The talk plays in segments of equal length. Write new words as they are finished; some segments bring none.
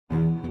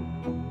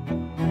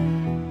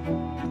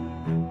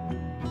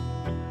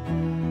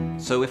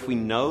So if we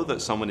know that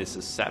someone is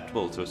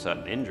susceptible to a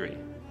certain injury,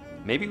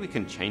 maybe we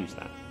can change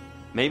that.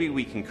 Maybe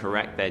we can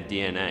correct their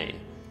DNA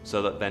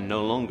so that they're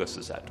no longer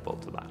susceptible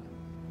to that.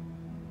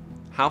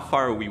 How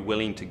far are we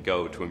willing to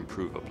go to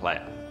improve a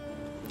player?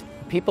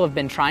 People have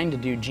been trying to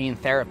do gene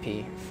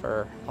therapy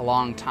for a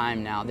long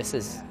time now. This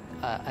is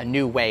a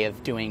new way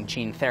of doing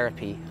gene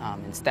therapy.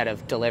 Instead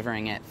of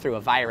delivering it through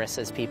a virus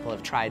as people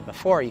have tried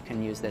before, you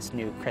can use this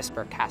new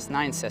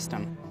CRISPR-Cas9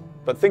 system.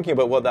 But thinking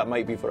about what that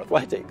might be for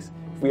athletics,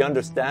 if we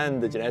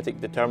understand the genetic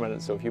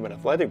determinants of human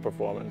athletic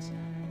performance,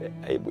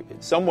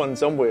 someone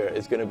somewhere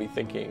is going to be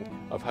thinking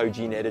of how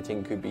gene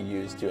editing could be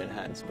used to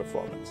enhance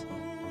performance.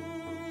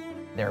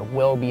 There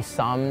will be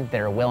some that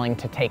are willing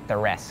to take the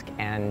risk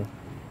and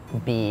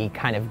be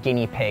kind of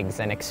guinea pigs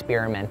and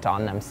experiment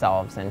on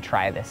themselves and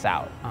try this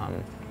out,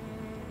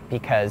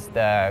 because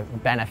the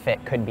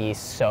benefit could be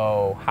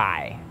so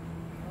high.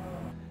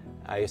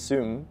 I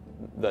assume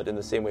that in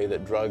the same way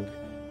that drug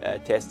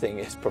testing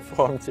is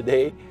performed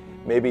today,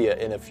 maybe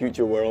in a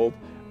future world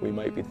we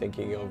might be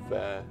thinking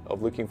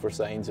of looking for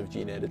signs of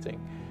gene editing.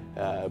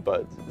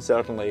 But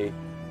certainly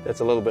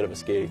that's a little bit of a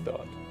scary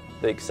thought.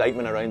 The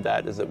excitement around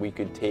that is that we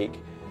could take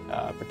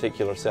a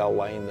particular cell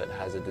line that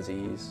has a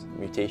disease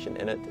mutation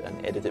in it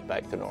and edit it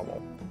back to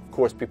normal. Of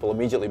course, people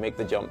immediately make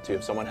the jump to,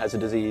 if someone has a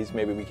disease,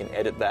 maybe we can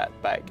edit that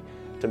back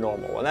to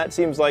normal. And that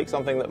seems like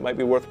something that might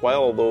be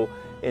worthwhile, although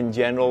in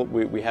general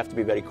we have to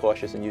be very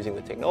cautious in using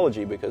the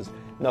technology because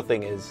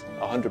nothing is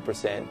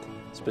 100%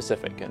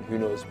 specific and who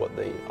knows what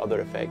the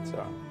other effects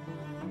are.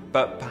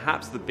 But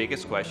perhaps the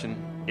biggest question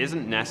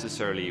isn't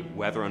necessarily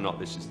whether or not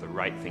this is the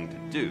right thing to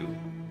do,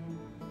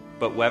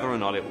 but whether or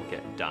not it will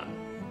get done.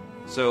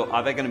 So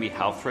are there going to be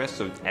health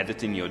risks of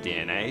editing your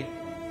DNA?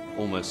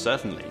 Almost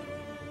certainly.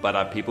 But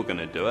are people going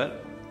to do it?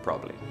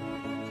 Probably.